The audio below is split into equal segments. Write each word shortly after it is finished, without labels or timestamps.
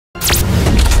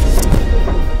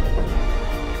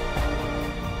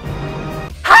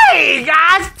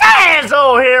guys,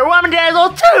 Tazwhole here. Welcome to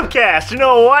Tazwhole Tubecast. You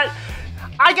know what?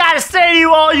 I gotta say to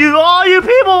you, all you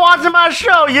people watching my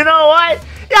show, you know what?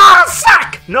 Y'all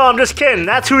suck. No, I'm just kidding.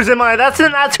 That's who's in the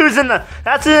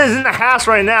house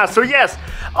right now. So yes,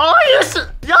 y'all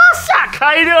suck.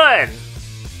 How you doing?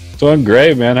 Doing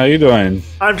great, man. How you doing?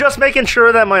 I'm just making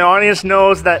sure that my audience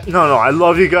knows that. No, I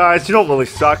love you guys. You don't really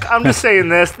suck. I'm just saying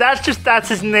this. That's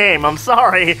his name. I'm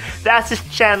sorry. That's his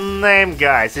channel name,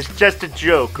 guys. It's just a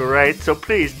joke, all right? So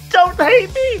please don't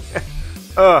hate me.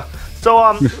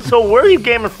 So where are you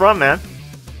gaming from, man?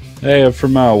 Hey, I'm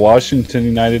from Washington,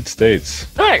 United States.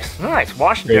 Nice.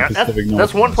 Washington.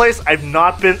 That's one place I've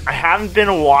not been. I haven't been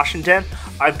in Washington.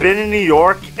 I've been in New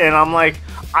York, and I'm like,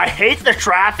 I hate the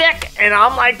traffic, and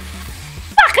I'm like,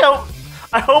 fuck it.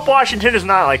 I hope Washington is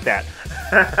not like that.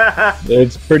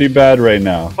 It's pretty bad right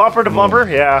now. Bumper to bumper?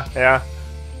 Yeah.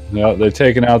 Yeah, they're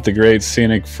taking out the great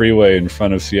scenic freeway in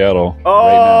front of Seattle.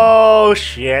 Oh, right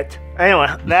shit. Anyway,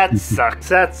 that sucks.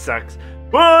 That sucks.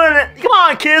 Well, come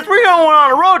on, kids. We're going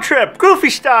on a road trip, Goofy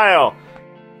style.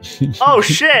 Oh,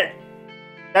 shit.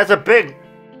 That's a big,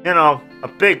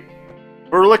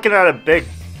 we're looking at a big...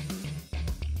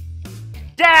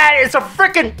 Dad, it's a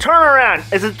freaking turnaround.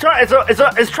 It's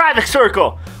a traffic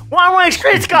circle. One-way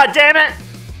streets, goddammit.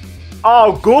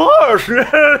 Oh gosh.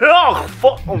 Oh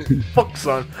fuck,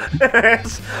 son.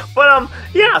 But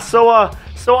yeah. So I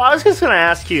was just gonna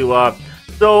ask you.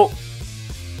 So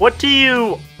what do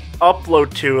you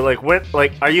upload to?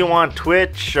 Like, are you on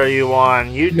Twitch? Are you on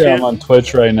YouTube? Yeah, I'm on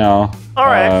Twitch right now. All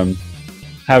right.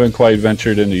 Haven't quite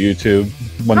ventured into YouTube.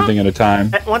 One thing at a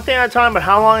time. One thing at a time. But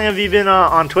how long have you been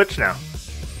on Twitch now?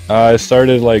 I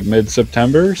started like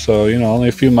mid-September, so only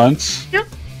a few months. Yep.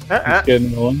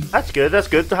 Getting going. That's good.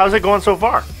 So how's it going so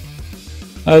far?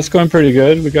 It's going pretty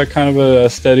good. We got kind of a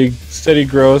steady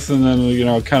growth, and then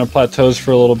it kind of plateaus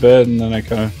for a little bit, and then I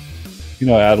kind of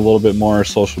add a little bit more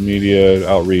social media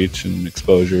outreach and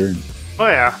exposure. Oh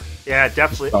yeah,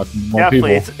 definitely.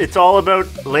 It's all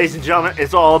about, ladies and gentlemen.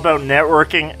 It's all about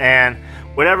networking and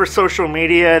whatever social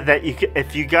media that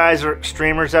if you guys are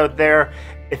streamers out there.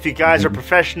 If you guys are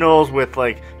professionals with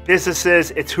like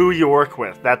businesses, it's who you work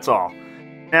with. That's all.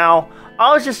 Now,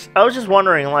 I was just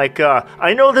wondering, like,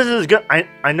 I know this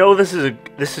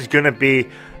is gonna be a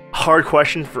hard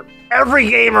question for every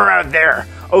gamer out there.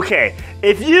 Okay,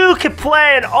 if you could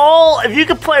play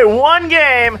one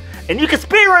game and you could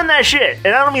speedrun that shit,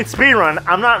 and I don't mean speedrun.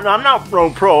 I'm not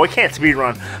road pro. I can't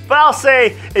speedrun. But I'll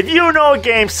say, if you know a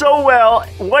game so well,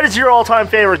 what is your all-time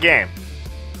favorite game?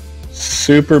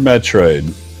 Super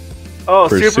Metroid. Oh,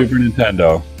 for Super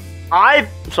Nintendo. I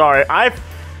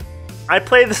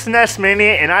played the SNES Mini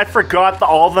and I forgot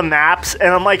all the maps, and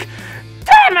I'm like,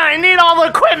 damn it, I need all the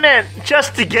equipment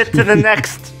just to get to the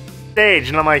next stage.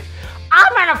 And I'm like,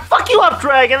 I'm gonna fuck you up,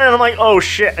 Dragon. And I'm like, oh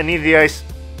shit, I need the ice.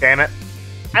 Damn it.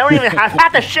 I don't even have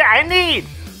half the shit I need.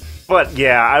 But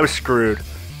yeah, I was screwed.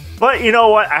 But you know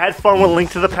what? I had fun with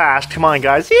Link to the Past. Come on,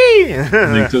 guys.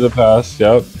 Link to the Past,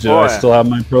 yep. I still have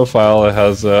my profile. It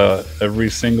has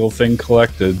every single thing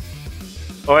collected.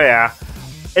 Oh, yeah.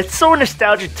 It's so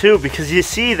nostalgic, too, because you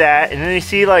see that, and then you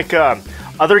see, like,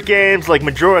 other games like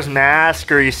Majora's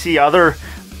Mask, or you see other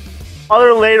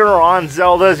later on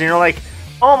Zeldas, and you're like,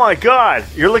 oh my god,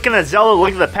 you're looking at Zelda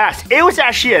Link to the Past. It was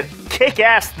actually a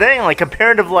kick-ass thing, like,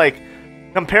 compared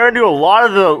to a lot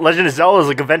of the Legend of Zelda's,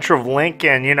 like Adventure of Link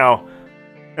and and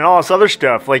all this other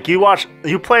stuff. Like you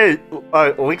play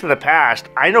Link to the Past.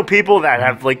 I know people that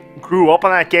have like grew up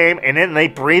on that game and then they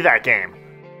breathe that game.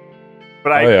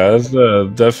 But it's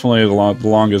definitely the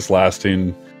longest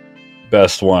lasting,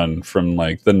 best one from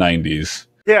like the 90s.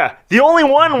 Yeah, the only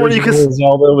one where you could.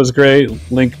 Zelda was great.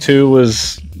 Link 2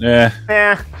 was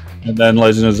And then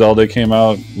Legend of Zelda came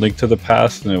out, Link to the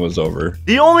Past, and it was over.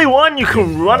 The only one you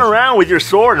can run around with your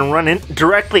sword and run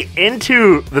directly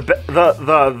into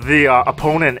the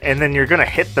opponent, and then you're gonna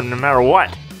hit them no matter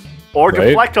what, or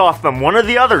deflect off them. One or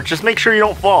the other. Just make sure you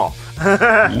don't fall.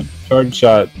 Charge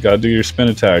shot. Gotta do your spin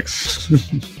attacks.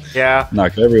 Yeah.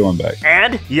 Knock everyone back.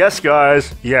 And yes,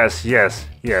 guys. Yes.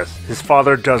 His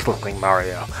father does look like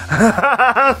Mario.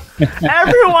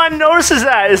 Everyone notices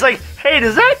that. It's like, hey,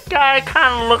 does that guy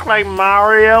kind of look like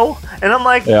Mario? And I'm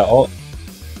like,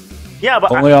 yeah,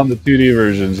 but only on the 2D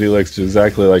versions he looks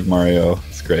exactly like Mario.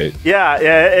 It's great. Yeah,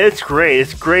 it's great.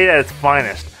 It's great at its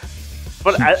finest.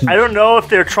 But I don't know if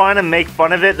they're trying to make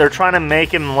fun of it. They're trying to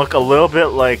make him look a little bit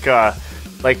like the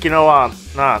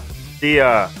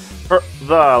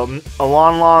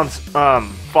Alon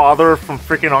father from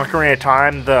freaking Ocarina of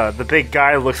Time, the big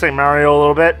guy who looks like Mario a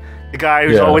little bit, the guy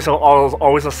who's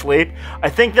always asleep. I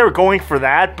think they're going for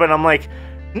that, but I'm like,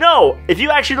 No, if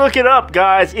you actually look it up,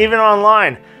 guys, even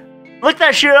online, look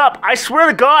that shit up. I swear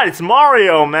to God, it's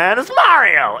Mario, man. It's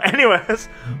Mario. Anyways,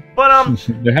 but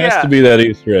there has to be that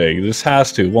Easter egg. This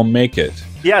has to. We'll make it.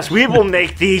 Yes, we will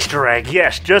make the Easter egg.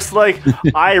 Yes, just like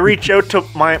I reach out to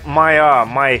my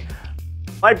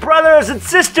brothers and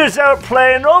sisters out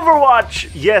playing Overwatch.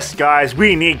 Yes, guys,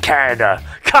 we need Canada.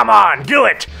 Come on, do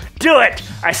it. Do it.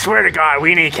 I swear to God,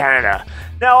 we need Canada.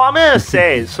 Now, I'm going to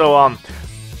say, so,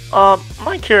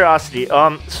 my curiosity,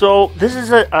 so this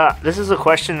is a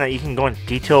question that you can go into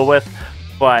detail with,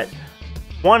 but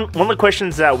one of the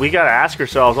questions that we got to ask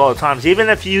ourselves all the time is, even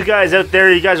if you guys out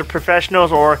there, you guys are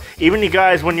professionals, or even you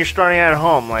guys when you're starting out at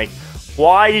home, like,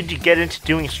 why did you get into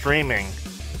doing streaming?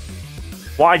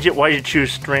 Why'd you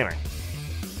choose streaming?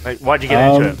 Like, why'd you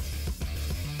get into it?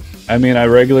 I mean, I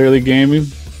regularly game,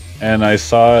 and I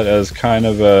saw it as kind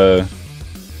of a,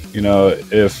 you know,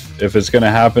 if it's going to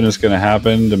happen, it's going to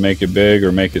happen, to make it big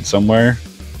or make it somewhere.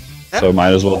 Yeah. So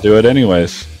might as well do it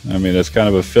anyways. I mean, it's kind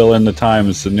of a fill in the time.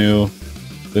 It's the new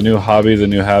hobby, the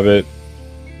new habit.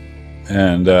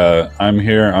 And I'm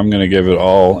here. I'm going to give it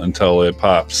all until it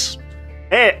pops.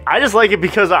 Hey, I just like it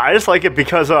because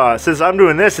since I'm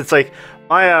doing this, it's like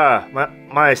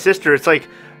my sister, it's like,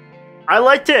 I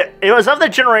liked it. It was of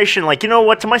that generation. Like, you know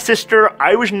what? To my sister,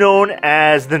 I was known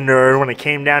as the nerd when it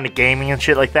came down to gaming and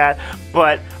shit like that.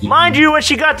 But mind you, when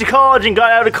she got to college and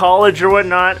got out of college or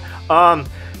whatnot,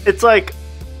 it's like,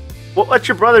 what's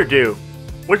your brother do?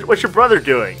 What's your brother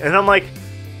doing? And I'm like,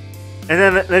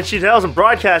 and then she tells him,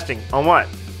 broadcasting on what?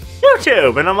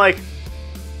 YouTube. And I'm like,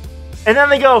 and then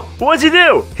they go, what's he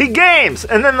do? He games.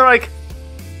 And then they're like,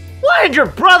 why did your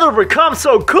brother become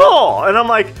so cool? And I'm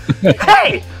like,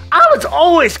 hey, I was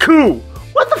always cool.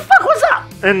 What the fuck was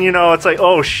up? And you know, it's like,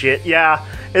 oh shit, yeah.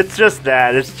 It's just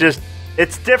that.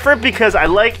 It's different because I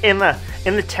like in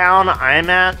the town I'm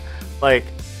at, like,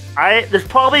 there's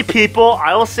probably people,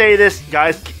 I will say this,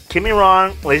 guys, get me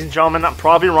wrong, ladies and gentlemen, I'm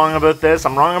probably wrong about this.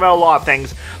 I'm wrong about a lot of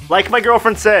things. Like my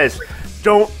girlfriend says,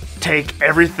 don't take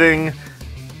everything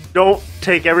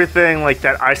like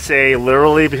that I say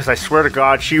literally, because I swear to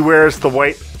God, she wears the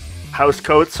white house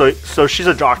coat, so she's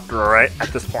a doctor, right, at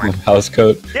this point. House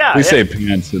coat? Yeah. We say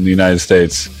pants in the United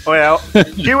States. Oh, yeah.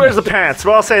 She wears the pants.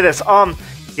 But I'll say this.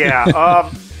 Yeah.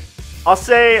 I'll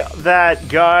say that,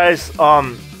 guys,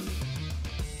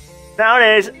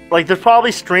 nowadays, like, there's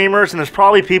probably streamers and there's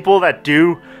probably people that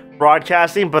do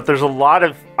broadcasting, but there's a lot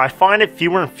of, I find it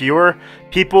fewer and fewer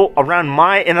people around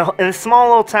in a small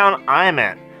little town I'm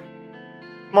in.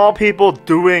 Small people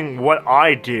doing what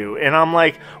I do. And I'm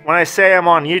like, when I say I'm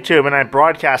on YouTube and I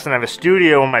broadcast and I have a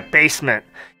studio in my basement,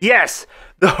 yes,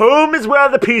 the home is where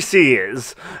the PC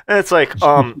is. And it's like,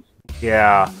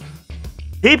 yeah.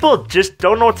 People just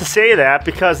don't know what to say to that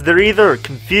because they're either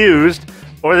confused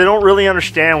or they don't really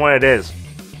understand what it is.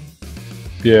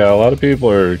 Yeah, a lot of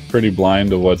people are pretty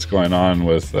blind to what's going on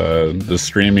with the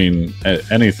streaming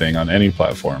anything on any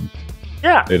platform.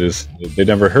 Yeah. They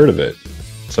never heard of it.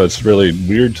 So it's really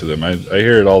weird to them. I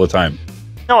hear it all the time.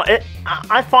 No,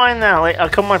 I find that, like, a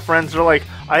couple of my friends are like,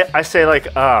 I say,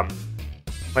 like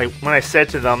when I said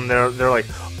to them, they're like,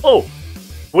 oh,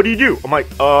 what do you do? I'm like,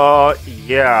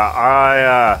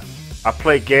 yeah, I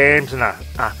play games and I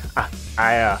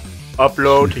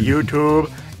upload to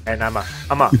YouTube, and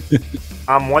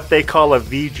I'm what they call a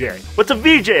VJ. What's a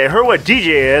VJ? I heard what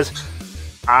DJ is.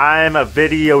 I'm a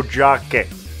video jockey.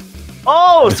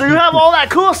 Oh, so you have all that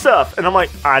cool stuff. And I'm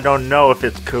like, I don't know if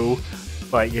it's cool,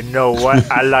 but you know what?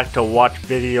 I like to watch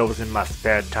videos in my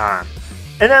spare time.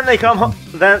 And then they come home.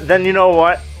 Then you know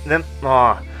what? Then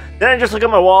I just look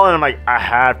at my wall and I'm like, I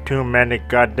have too many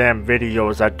goddamn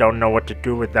videos. I don't know what to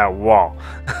do with that wall.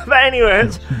 But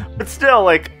anyways, but still,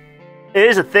 like, it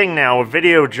is a thing now, a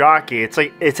video jockey. It's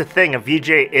like, it's a thing. A VJ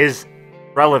is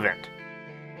relevant.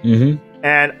 Mm-hmm.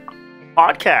 And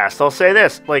podcast, I'll say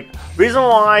this, like, reason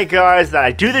why, guys, that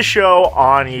I do the show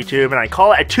on YouTube and I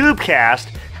call it a Tubecast,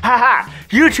 haha,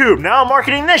 YouTube, now I'm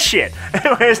marketing this shit.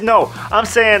 Anyways, no, I'm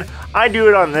saying I do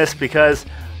it on this because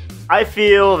I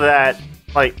feel that,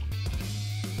 like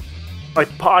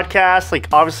podcasts, like,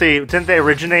 obviously, didn't they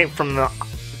originate from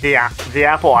the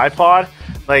Apple iPod?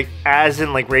 Like, as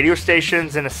in, like, radio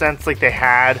stations, in a sense, like, they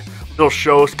had little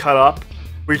shows cut up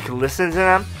where you could listen to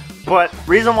them. But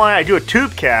reason why I do a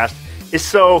Tubecast is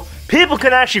so people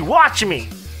can actually watch me,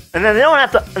 and then they don't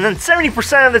have to, and then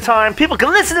 70% of the time people can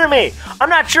listen to me. I'm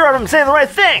not sure if I'm saying the right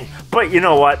thing, but you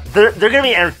know what, they're gonna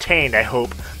be entertained, I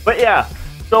hope. But yeah,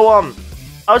 so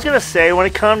I was gonna say, when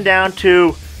it comes down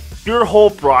to your whole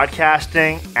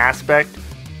broadcasting aspect,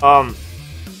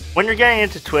 when you're getting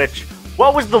into Twitch,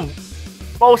 what was the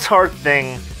most hard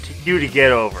thing to you to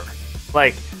get over?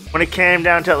 Like, when it came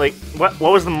down to, like, what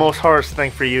was the most hardest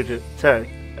thing for you to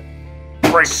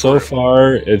break so through?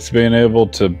 far, it's being able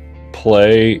to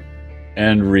play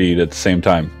and read at the same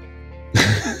time.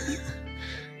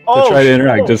 To try to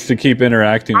interact, just to keep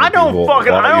interacting with people. I don't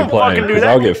fucking do that.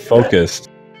 I'll get focused.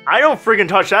 I don't freaking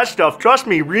touch that stuff. Trust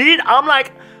me, read. I'm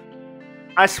like,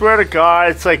 I swear to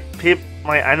God, it's like people.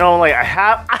 Like, I know, like I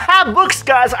have books,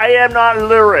 guys. I am not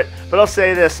illiterate, but I'll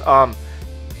say this.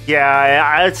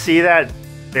 Yeah, I see that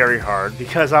very hard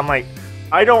because I'm like,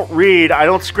 I don't read. I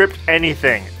don't script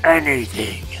anything. But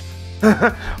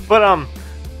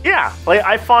yeah, like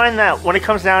I find that when it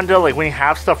comes down to like when you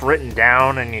have stuff written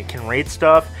down and you can read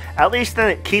stuff, at least then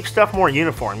it keeps stuff more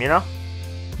uniform, you know?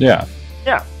 Yeah.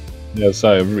 Yeah. Yeah,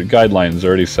 so guidelines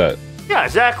already set. Yeah,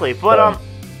 exactly. But I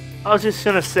was just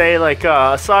gonna say, like,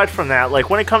 aside from that, like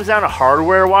when it comes down to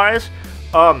hardware wise,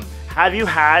 have you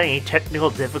had any technical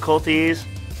difficulties,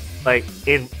 like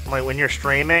when you're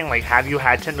streaming? Like, have you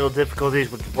had technical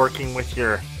difficulties with working with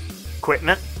your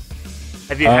equipment?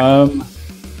 Have you?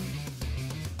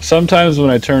 Sometimes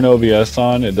when I turn OBS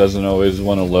on, it doesn't always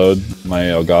want to load my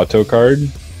Elgato card.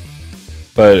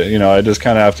 But, you know, I just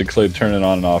kind of have to turn it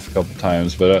on and off a couple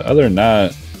times. But other than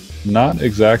that, not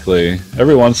exactly.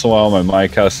 Every once in a while, my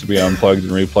mic has to be unplugged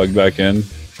and replugged back in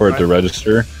for it to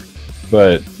register.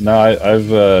 But no, I've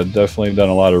definitely done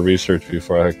a lot of research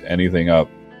before I hook anything up.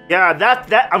 Yeah,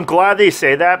 that I'm glad they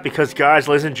say that because, guys,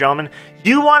 ladies and gentlemen,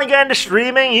 you want to get into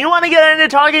streaming, you want to get into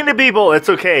talking to people, it's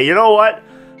okay. You know what?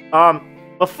 I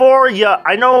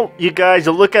know you guys,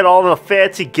 you look at all the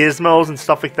fancy gizmos and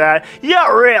stuff like that. You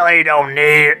really don't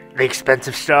need the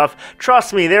expensive stuff.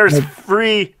 Trust me, there's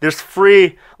free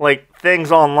like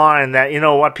things online that, you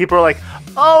know what, people are like,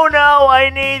 oh no,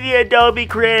 I need the Adobe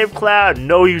Creative Cloud.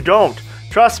 No, you don't.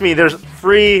 Trust me, there's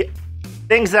free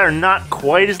things that are not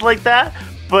quite as like that,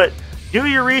 but do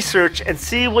your research and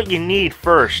see what you need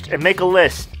first and make a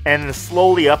list and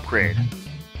slowly upgrade.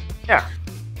 Yeah.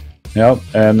 Yep,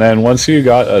 and then once you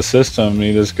got a system,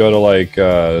 you just go to like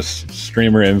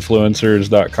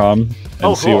streamerinfluencers.com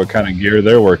and see what kind of gear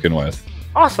they're working with.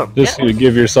 Awesome. Just to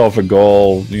give yourself a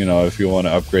goal, you know, if you want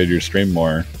to upgrade your stream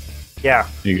more. Yeah.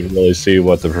 You can really see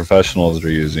what the professionals are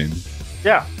using.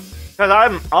 Yeah.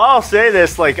 Because I'll say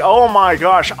this, like, oh my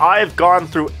gosh, I've gone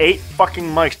through 8 fucking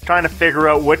mics trying to figure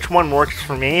out which one works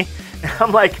for me. And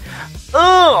I'm like,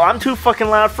 oh, I'm too fucking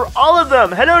loud for all of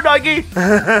them. Hello, doggy.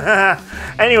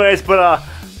 Anyways, but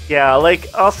yeah, like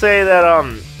I'll say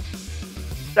that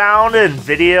sound and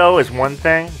video is one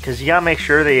thing because you gotta make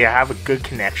sure that you have a good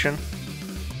connection.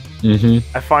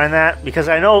 I find that because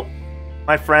I know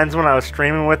my friends when I was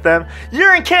streaming with them.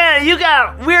 You're in Canada. You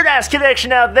got a weird ass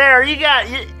connection out there. You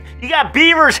got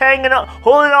beavers hanging up,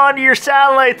 holding on to your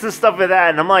satellites and stuff like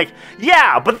that. And I'm like,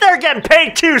 yeah, but they're getting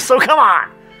paid too. So come on.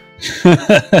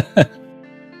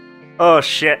 Oh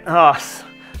shit. Oh.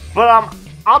 But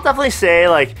I'll definitely say,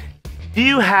 like, do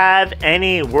you have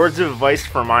any words of advice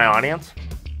for my audience?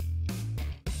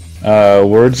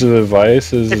 Words of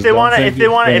advice is if they want to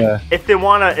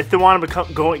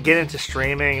get into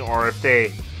streaming, or if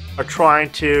they are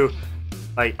trying to,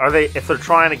 like, if they're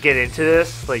trying to get into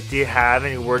this, like, do you have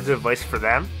any words of advice for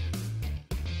them?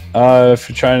 If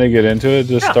you're trying to get into it,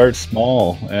 just start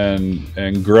small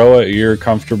and grow at your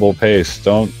comfortable pace.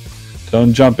 Don't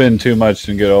jump in too much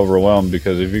and get overwhelmed,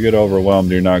 because if you get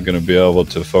overwhelmed, you're not going to be able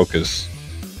to focus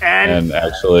and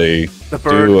actually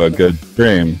do a good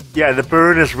stream. Yeah, the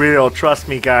burn is real. Trust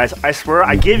me, guys. I swear,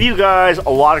 I give you guys a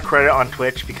lot of credit on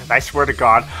Twitch, because I swear to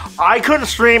God, I couldn't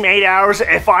stream 8 hours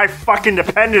if I fucking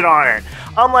depended on it.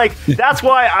 I'm like, that's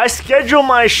why I schedule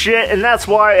my shit, and that's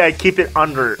why I keep it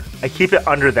under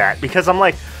that, because I'm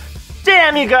like,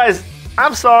 damn, you guys,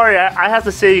 I'm sorry. I have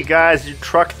to say, you guys, you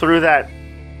truck through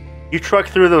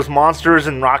those monsters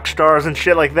and rock stars and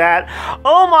shit like that.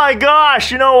 Oh my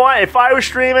gosh, you know what? If I was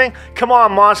streaming, come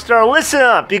on, Monster, listen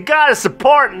up. You gotta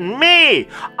support me.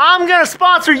 I'm gonna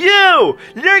sponsor you.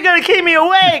 You're gonna keep me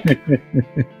awake.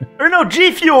 Or no,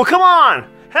 G Fuel, come on.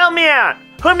 Help me out.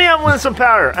 Put me up with some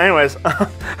powder. Anyways.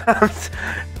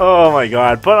 Oh my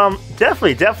God. But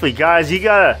definitely, guys, you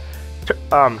gotta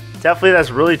definitely,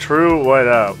 that's really true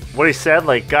what he said.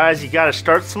 Like, guys, you gotta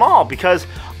start small, because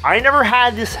I never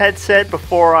had this headset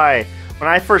before when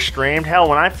I first streamed. Hell,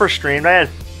 when I first streamed, I had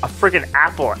a freaking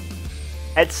Apple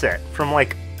headset from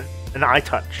like an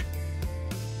iTouch.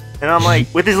 And I'm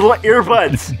like, with these little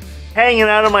earbuds hanging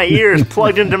out of my ears,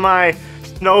 plugged into my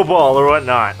snowball or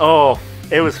whatnot. Oh,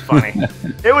 it was funny.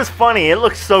 It was funny. It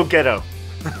looked so ghetto.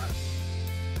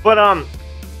 But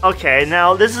okay,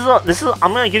 now this is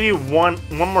I'm gonna give you one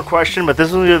more question, but this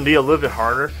is gonna be a little bit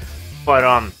harder. But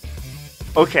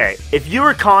okay, if you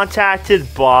were contacted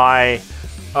by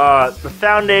the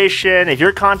foundation, if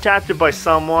you're contacted by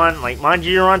someone, like, mind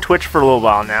you, you're on Twitch for a little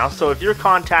while now, so if you're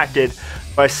contacted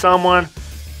by someone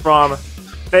from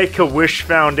Make-A-Wish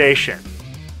Foundation,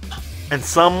 and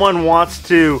someone wants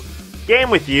to game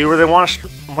with you, or they want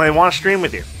to stream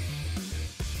with you,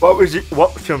 what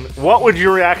would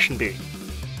your reaction be?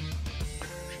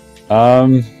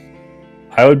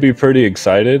 I would be pretty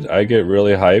excited. I get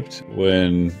really hyped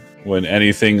when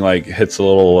anything like hits a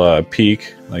little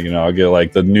peak. Like, you know, I'll get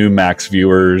like the new max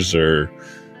viewers, or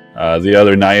the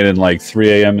other night in like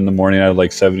 3 a.m. in the morning I had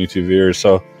like 72 viewers.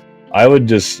 So I would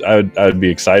be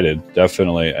excited,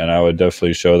 definitely, and I would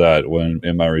definitely show that when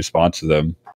in my response to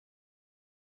them.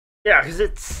 Yeah, because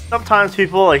it's sometimes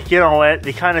people, like, you know what,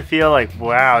 they kind of feel like,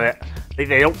 wow, they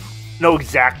don't know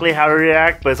exactly how to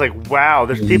react, but it's like, wow,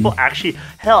 there's people actually,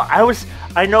 hell,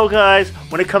 I know, guys,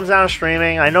 when it comes down to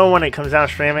streaming,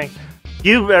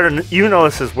 you know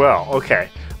this as well. Okay,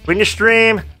 when you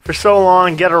stream for so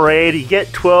long, get a raid, you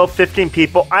get 12, 15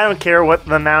 people, I don't care what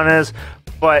the amount is,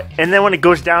 and then when it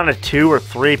goes down to 2 or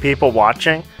 3 people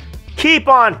watching, keep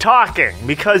on talking,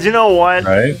 because you know what?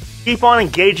 Right? Keep on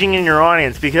engaging in your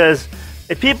audience, because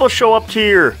if people show up to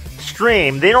your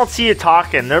stream, they don't see you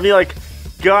talking, they'll be like,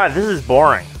 God, this is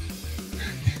boring.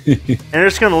 And they're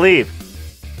just going to leave.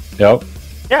 Yep.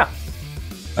 Yeah.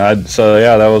 So,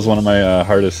 yeah, that was one of my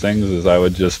hardest things, is I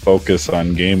would just focus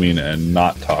on gaming and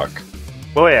not talk.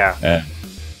 Oh, yeah.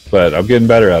 But I'm getting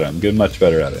better at it. I'm getting much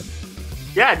better at it.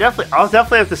 Yeah, definitely. I'll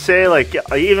definitely have to say, like,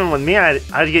 even with me, I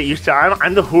had to get used to.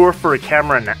 I'm the whore for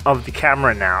the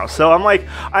camera now. So I'm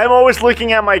always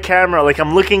looking at my camera, like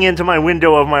I'm looking into my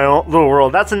window of my own little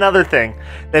world. That's another thing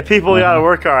that people gotta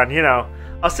work on. You know,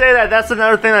 I'll say that's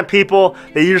another thing that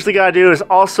they usually gotta do is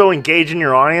also engage in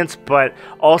your audience, but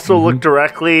also look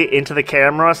directly into the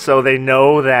camera so they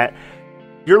know that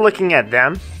you're looking at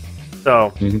them.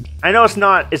 So I know it's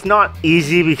not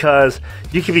easy, because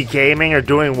you could be gaming or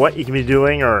doing what you can be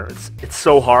doing, or it's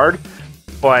so hard.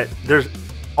 But there's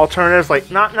alternatives, like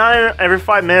not every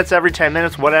 5 minutes, every 10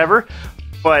 minutes, whatever.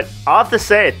 But I'll have to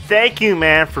say, thank you,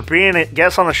 man, for being a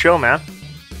guest on the show, man.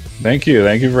 Thank you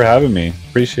for having me.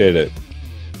 Appreciate it.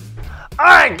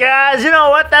 Alright, guys, you know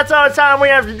what? That's all the time we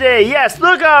have today. Yes,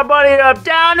 look our buddy up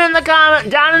down in the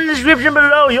description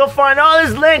below. You'll find all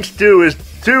his links to his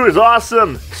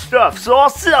awesome stuff. So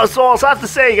I'll have to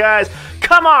say, guys,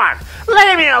 come on,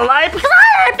 leave me a like, because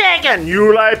I like bacon.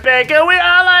 You like bacon, we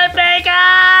all like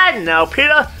bacon. Now,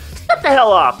 Peter, step the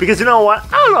hell off, because you know what?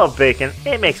 I love bacon.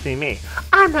 It makes me me.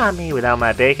 I'm not me without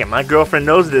my bacon. My girlfriend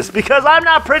knows this, because I'm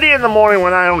not pretty in the morning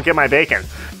when I don't get my bacon.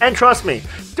 And trust me,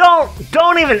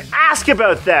 don't even ask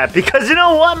about that, because you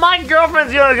know what? My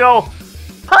girlfriend's gonna go,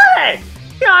 hey,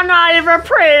 you're not even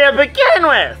pretty to begin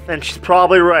with. And she's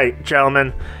probably right,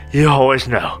 gentlemen. You always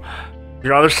know.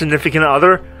 Your other significant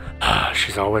other,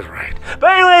 she's always right.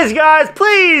 But anyways, guys,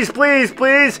 please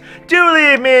do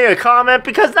leave me a comment,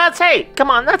 because that's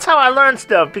how I learn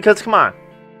stuff. Because come on,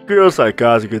 girls like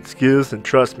guys with good skills, and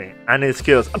trust me, I need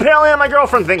skills. Apparently my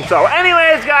girlfriend thinks so.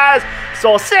 Anyways, guys,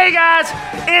 so I'll see you guys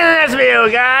in the next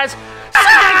video, guys. See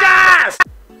you guys!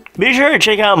 Be sure to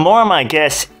check out more of my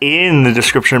guests in the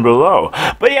description below.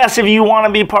 But yes, if you want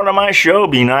to be part of my show,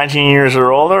 be 19 years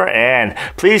or older, and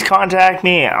please contact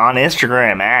me on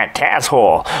Instagram at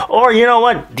Tazwhole. Or you know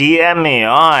what, DM me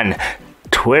on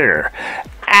Twitter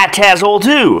at Tazwhole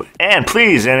too. And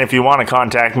please, and if you want to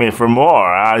contact me for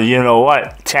more, you know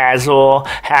what, Tazwhole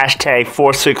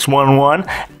 #4611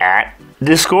 at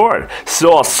Discord.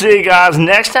 So I'll see you guys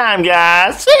next time,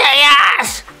 guys. See ya!